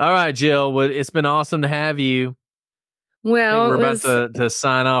 All right, Jill. Well, it's been awesome to have you. Well, we're about to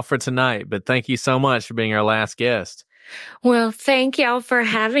sign off for tonight, but thank you so much for being our last guest. Well, thank y'all for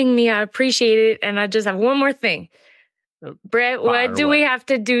having me. I appreciate it. And I just have one more thing. Brett, what do we have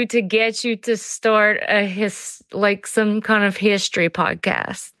to do to get you to start some kind of history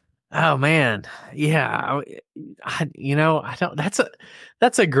podcast? Oh man, yeah. I don't.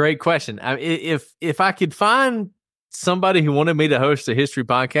 That's a great question. If I could find somebody who wanted me to host a history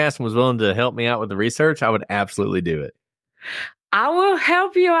podcast and was willing to help me out with the research, I would absolutely do it. I will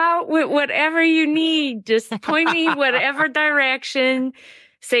help you out with whatever you need. Just point me whatever direction.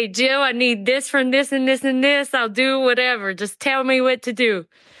 Say, Jill, I need this from this and this and this. I'll do whatever. Just tell me what to do.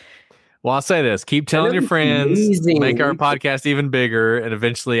 Well, I'll say this. Keep telling your friends, amazing. Make our podcast even bigger, and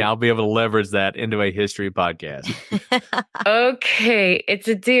eventually I'll be able to leverage that into a history podcast. Okay, it's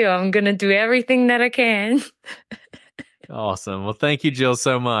a deal. I'm going to do everything that I can. Awesome. Well, thank you, Jill,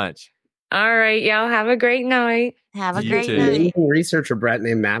 so much. All right, y'all have a great night. Have a You great too. night. You can research a Brett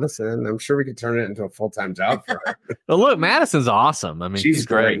named Madison. I'm sure we could turn it into a full-time job for her. Well, look, Madison's awesome. I mean, she's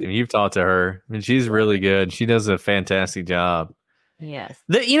great. great. I mean, you've talked to her. I mean, she's really good. She does a fantastic job. Yes.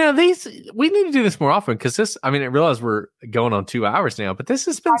 We need to do this more often because I realize we're going on 2 hours now, but this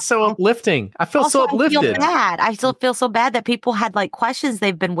has been so uplifting. I feel so uplifted. I feel bad. I still feel so bad that people had questions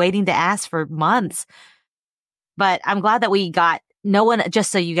they've been waiting to ask for months. But I'm glad that we got no one,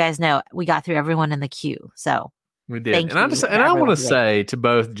 just so you guys know, we got through everyone in the queue. So we did. And I want to say to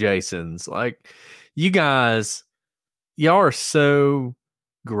both Jasons, you guys, y'all are so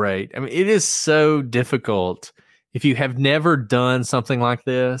great. I mean, it is so difficult. If you have never done something like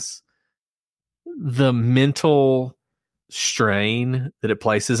this, the mental strain that it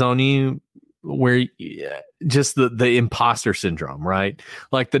places on you, where just the imposter syndrome, right?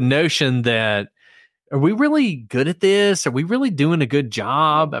 Like the notion that, are we really good at this? Are we really doing a good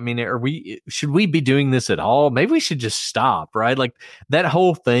job? I mean, should we be doing this at all? Maybe we should just stop, right? Like that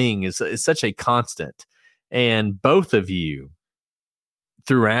whole thing is such a constant. And both of you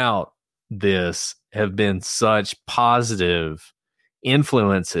throughout this have been such positive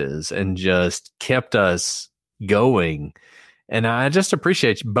influences and just kept us going. And I just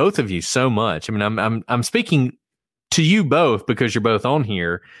appreciate both of you so much. I mean, I'm speaking to you both because you're both on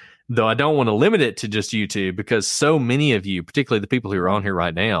here, though I don't want to limit it to just you two because so many of you, particularly the people who are on here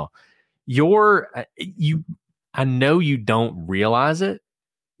right now, I know you don't realize it.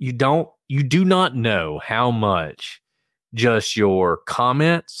 You do not know how much just your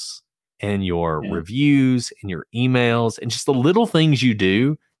comments and your reviews and your emails and just the little things you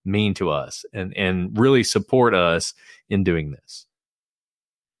do mean to us and really support us in doing this.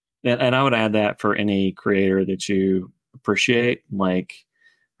 And I would add that for any creator that you appreciate, my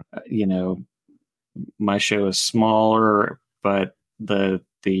show is smaller, but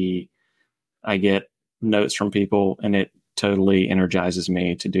I get notes from people and it totally energizes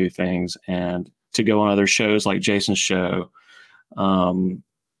me to do things and to go on other shows like Jason's show,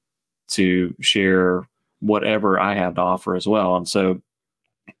 to share whatever I have to offer as well. And so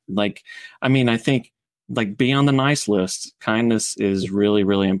I think be on the nice list. Kindness is really,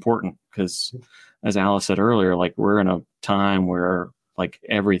 really important because as Alice said earlier, we're in a time where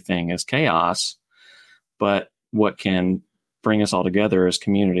everything is chaos, but what can bring us all together is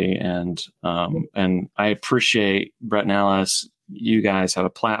community. And I appreciate Brett and Alice. You guys have a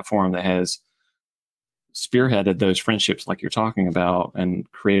platform that has spearheaded those friendships like you're talking about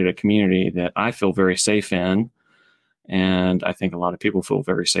and created a community that I feel very safe in. And I think a lot of people feel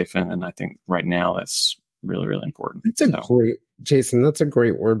very safe in. And I think right now that's really, really important. Jason, that's a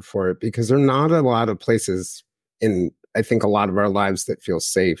great word for it because there are not a lot of places in, I think, a lot of our lives that feel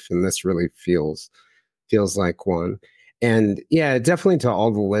safe. And this really feels like one. And yeah, definitely to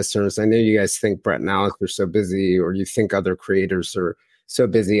all the listeners, I know you guys think Brett and Alice are so busy, or you think other creators are so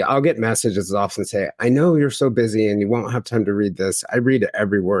busy. I'll get messages that often say, I know you're so busy and you won't have time to read this. I read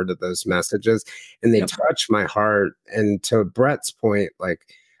every word of those messages and they touch my heart. And to Brett's point,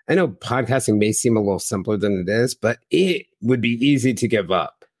 I know podcasting may seem a little simpler than it is, but it would be easy to give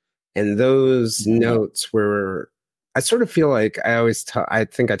up. And those notes were, I sort of feel like I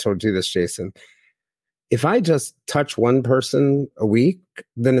think I told you this, Jason. if I just touch one person a week,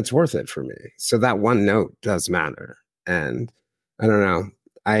 then it's worth it for me. So that one note does matter. And I don't know.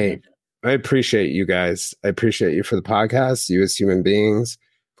 I appreciate you guys. I appreciate you for the podcast, you as human beings.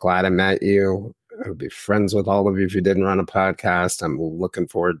 Glad I met you. I would be friends with all of you if you didn't run a podcast. I'm looking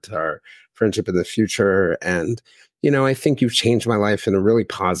forward to our friendship in the future. And, I think you've changed my life in a really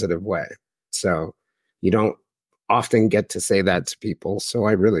positive way. So you don't often get to say that to people. So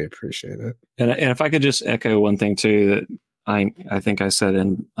I really appreciate it. And if I could just echo one thing too, that I think I said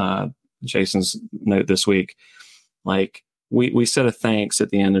in Jason's note this week, like we said a thanks at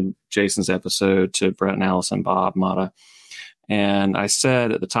the end of Jason's episode to Brett and Alice and Bob Mata. And I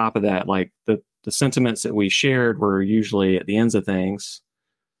said at the top of that, like the sentiments that we shared were usually at the ends of things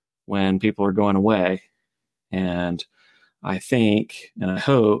when people are going away. And I think, and I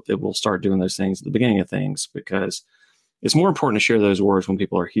hope that we'll start doing those things at the beginning of things, because it's more important to share those words when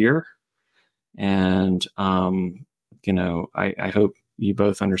people are here. And, I hope you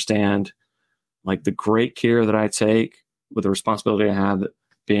both understand like the great care that I take with the responsibility I have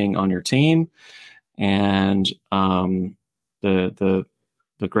being on your team, and the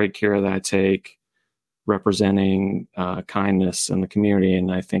great care that I take representing kindness in the community. And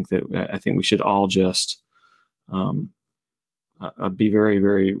I think we should all just be very,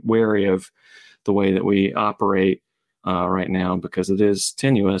 very wary of the way that we operate right now, because it is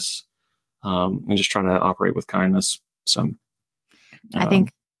tenuous, and just trying to operate with kindness. So I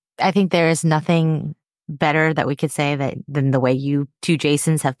think there is nothing better that we could say than the way you two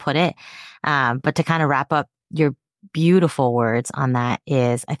Jasons have put it. But to kind of wrap up your beautiful words on that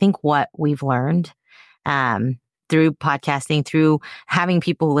is, I think what we've learned through podcasting, through having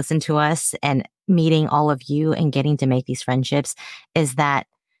people listen to us and meeting all of you and getting to make these friendships, is that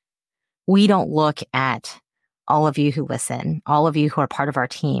we don't look at all of you who listen, all of you who are part of our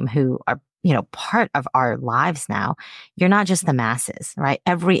team, who are, part of our lives now. You're not just the masses, right?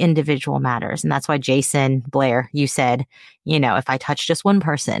 Every individual matters. And that's why Jason Blair, you said, if I touch just one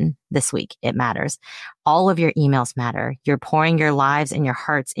person this week, it matters. All of your emails matter. You're pouring your lives and your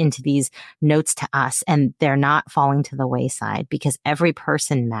hearts into these notes to us, and they're not falling to the wayside, because every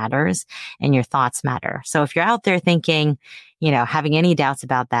person matters and your thoughts matter. So if you're out there thinking, having any doubts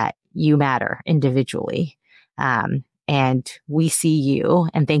about that, you matter individually. And we see you,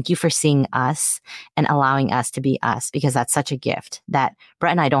 and thank you for seeing us and allowing us to be us, because that's such a gift that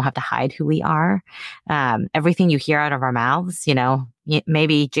Brett and I don't have to hide who we are. Everything you hear out of our mouths,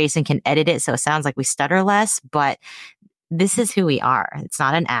 maybe Jason can edit it so it sounds like we stutter less, but this is who we are. It's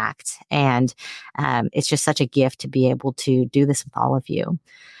not an act. And it's just such a gift to be able to do this with all of you.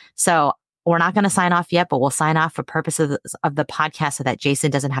 So we're not going to sign off yet, but we'll sign off for purposes of the podcast so that Jason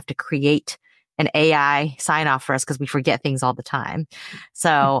doesn't have to create an AI sign off for us, because we forget things all the time.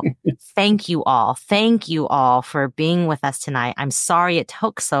 So thank you all. Thank you all for being with us tonight. I'm sorry it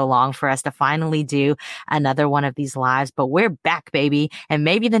took so long for us to finally do another one of these lives, but we're back, baby. And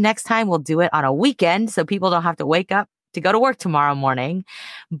maybe the next time we'll do it on a weekend so people don't have to wake up to go to work tomorrow morning.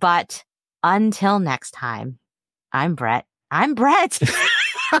 But until next time, I'm Brett.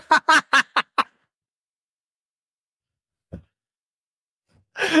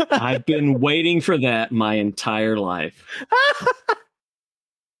 I've been waiting for that my entire life.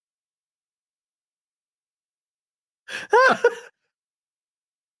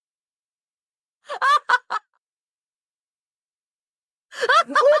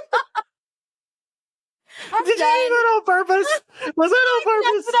 Did you do that on purpose? Was that on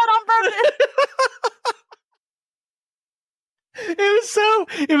purpose? That on purpose?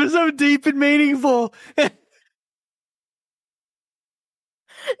 It was so deep and meaningful.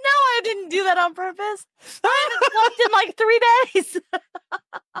 No, I didn't do that on purpose. I haven't slept in like 3 days.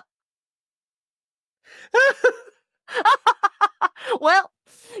 Well,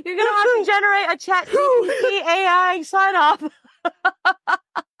 you're going to have to generate a ChatGPT AI sign off.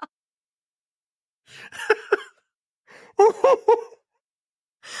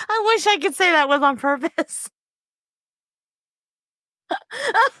 I wish I could say that was on purpose.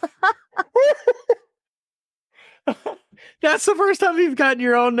 That's the first time you've gotten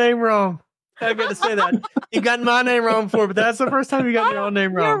your own name wrong. I've got to say that. You've gotten my name wrong before, but that's the first time you've gotten your own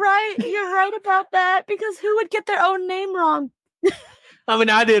name wrong. You're right. You're right about that, because who would get their own name wrong? I mean,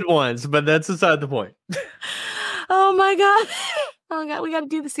 I did once, but that's beside the point. Oh my God. Oh God, we got to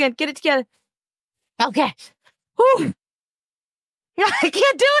do this again. Get it together. Okay. Whew. Yeah, I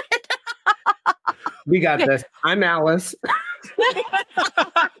can't do it. We got this. I'm Alice.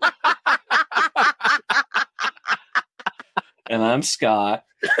 And I'm Scott.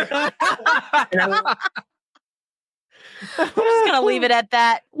 We're just going to leave it at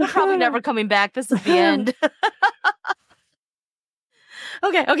that. We're probably never coming back. This is the end.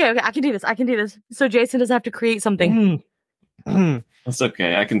 Okay. I can do this. So Jason doesn't have to create something. That's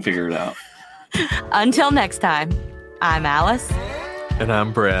okay. I can figure it out. Until next time, I'm Alice. And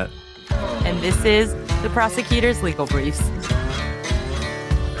I'm Brett. And this is the Prosecutors Legal Briefs.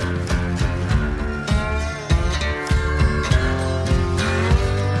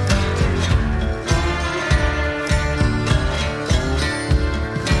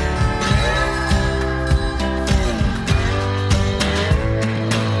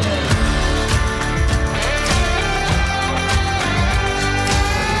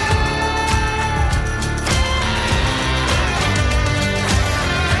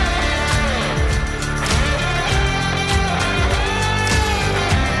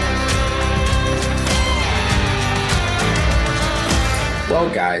 Well,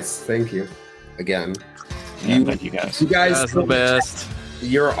 guys, thank you again. Yeah, thank you guys. You guys That's the best.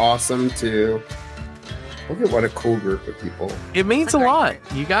 You're awesome too. Look at what a cool group of people. It means a lot.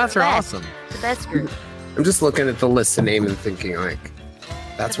 You guys are awesome. The best group. I'm just looking at the list of names and thinking like,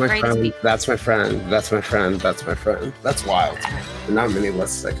 that's The my greatest friend, people. that's my friend, that's my friend, that's my friend. That's wild. There's not many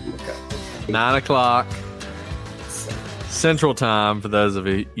lists I can look at. 9 o'clock Central Time for those of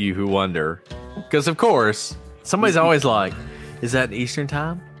you who wonder. Because, of course, somebody's always like, is that Eastern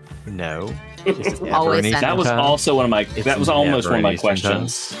Time? No. It's never Always an Eastern That was time. also one of my. It's That was almost never one of my an Eastern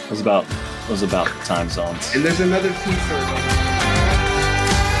questions. It was about time zones. And there's another T-shirt.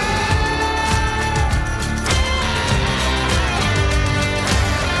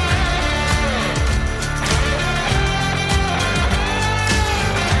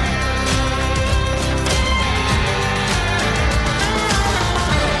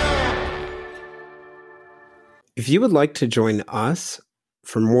 If you would like to join us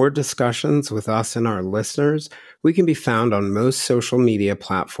for more discussions with us and our listeners, we can be found on most social media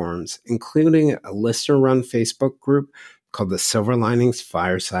platforms, including a listener-run Facebook group called the Silver Linings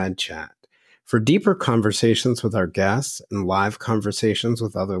Fireside Chat. For deeper conversations with our guests and live conversations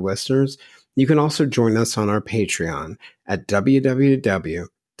with other listeners, you can also join us on our Patreon at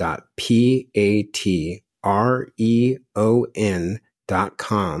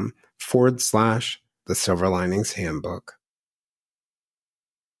www.patreon.com/The Silver Linings Handbook.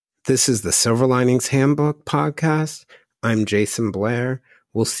 This is the Silver Linings Handbook podcast. I'm Jason Blair.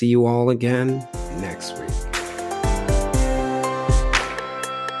 We'll see you all again next week.